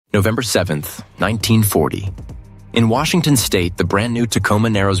November 7th, 1940. In Washington state, the brand new Tacoma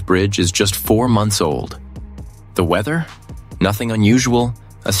Narrows Bridge is just 4 months old. The weather? Nothing unusual,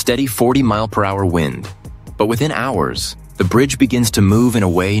 a steady 40-mile-per-hour wind. But within hours, the bridge begins to move in a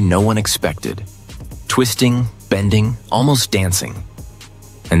way no one expected. Twisting, bending, almost dancing.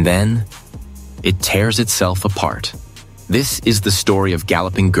 And then, it tears itself apart. This is the story of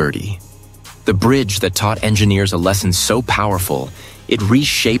Galloping Gertie. The bridge that taught engineers a lesson so powerful, it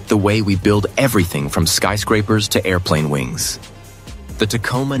reshaped the way we build everything from skyscrapers to airplane wings. The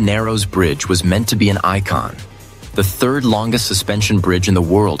Tacoma Narrows Bridge was meant to be an icon, the third longest suspension bridge in the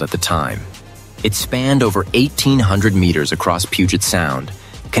world at the time. It spanned over 1,800 meters across Puget Sound,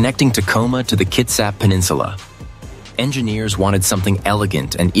 connecting Tacoma to the Kitsap Peninsula. Engineers wanted something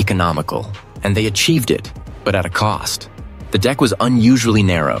elegant and economical, and they achieved it, but at a cost. The deck was unusually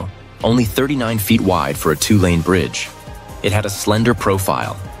narrow, only 39 feet wide for a 2-lane bridge. It had a slender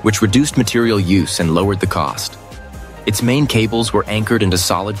profile, which reduced material use and lowered the cost. Its main cables were anchored into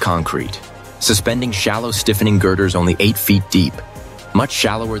solid concrete, suspending shallow stiffening girders only 8 feet deep, much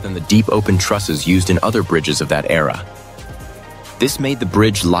shallower than the deep open trusses used in other bridges of that era. This made the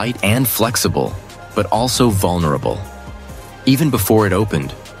bridge light and flexible, but also vulnerable. Even before it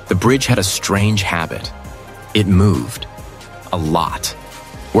opened, the bridge had a strange habit. It moved. A lot.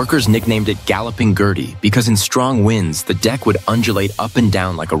 Workers nicknamed it Galloping Gertie because in strong winds, the deck would undulate up and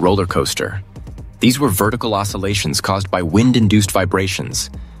down like a roller coaster. These were vertical oscillations caused by wind-induced vibrations,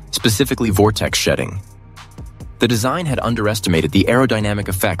 specifically vortex shedding. The design had underestimated the aerodynamic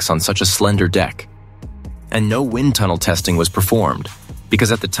effects on such a slender deck. And no wind tunnel testing was performed,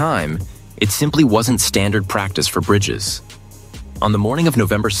 because at the time, it simply wasn't standard practice for bridges. On the morning of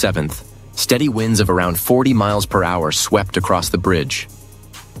November 7th, steady winds of around 40 miles per hour swept across the bridge.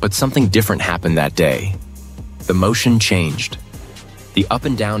 But something different happened that day. The motion changed. The up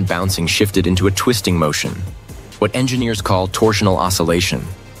and down bouncing shifted into a twisting motion, what engineers call torsional oscillation.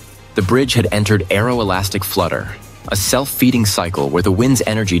 The bridge had entered aeroelastic flutter, a self-feeding cycle where the wind's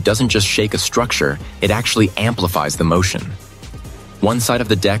energy doesn't just shake a structure, it actually amplifies the motion. One side of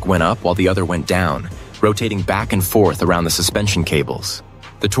the deck went up while the other went down, rotating back and forth around the suspension cables.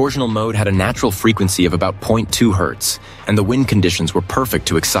 The torsional mode had a natural frequency of about 0.2 Hz, and the wind conditions were perfect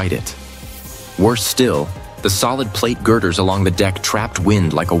to excite it. Worse still, the solid plate girders along the deck trapped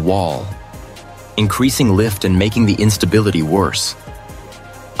wind like a wall, increasing lift and making the instability worse.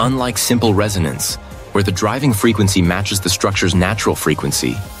 Unlike simple resonance, where the driving frequency matches the structure's natural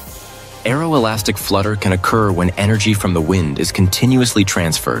frequency, aeroelastic flutter can occur when energy from the wind is continuously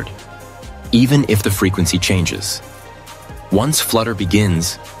transferred, even if the frequency changes. Once flutter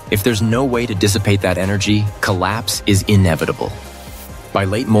begins, if there's no way to dissipate that energy, collapse is inevitable. By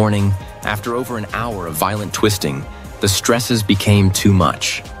late morning, after over an hour of violent twisting, the stresses became too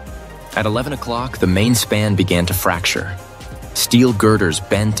much. At 11 o'clock, the main span began to fracture. Steel girders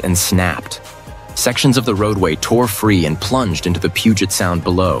bent and snapped. Sections of the roadway tore free and plunged into the Puget Sound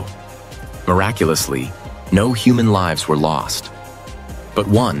below. Miraculously, no human lives were lost. But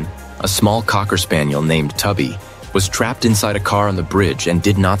one, a small cocker spaniel named Tubby, was trapped inside a car on the bridge and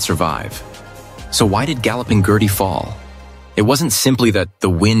did not survive. So why did Galloping Gertie fall? It wasn't simply that the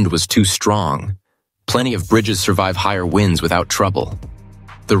wind was too strong. Plenty of bridges survive higher winds without trouble.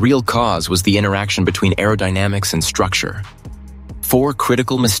 The real cause was the interaction between aerodynamics and structure. 4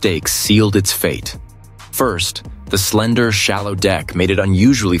 critical mistakes sealed its fate. First, the slender, shallow deck made it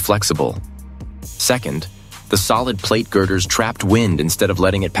unusually flexible. Second, the solid plate girders trapped wind instead of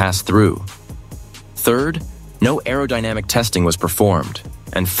letting it pass through. Third, no aerodynamic testing was performed.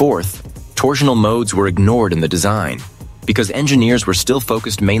 And fourth, torsional modes were ignored in the design because engineers were still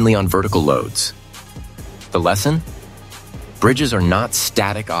focused mainly on vertical loads. The lesson? Bridges are not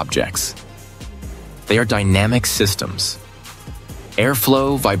static objects. They are dynamic systems.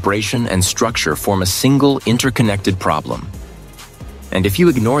 Airflow, vibration, and structure form a single interconnected problem. And if you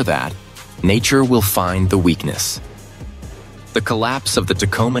ignore that, nature will find the weakness. The collapse of the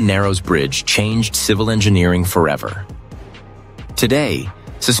Tacoma Narrows Bridge changed civil engineering forever. Today,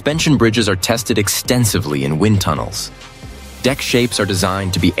 suspension bridges are tested extensively in wind tunnels. Deck shapes are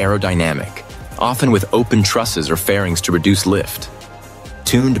designed to be aerodynamic, often with open trusses or fairings to reduce lift.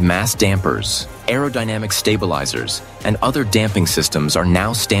 Tuned mass dampers, aerodynamic stabilizers, and other damping systems are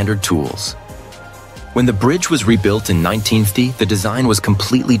now standard tools. When the bridge was rebuilt in 1950, the design was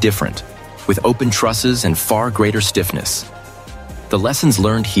completely different, with open trusses and far greater stiffness. The lessons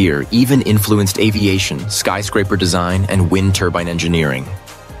learned here even influenced aviation, skyscraper design, and wind turbine engineering.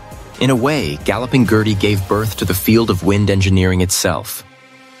 In a way, Galloping Gertie gave birth to the field of wind engineering itself.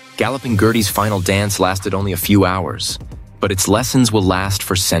 Galloping Gertie's final dance lasted only a few hours, but its lessons will last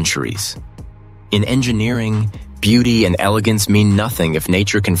for centuries. In engineering, beauty and elegance mean nothing if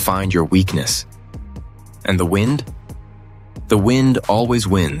nature can find your weakness. And the wind? The wind always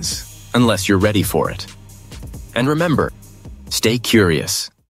wins, unless you're ready for it. And remember, stay curious.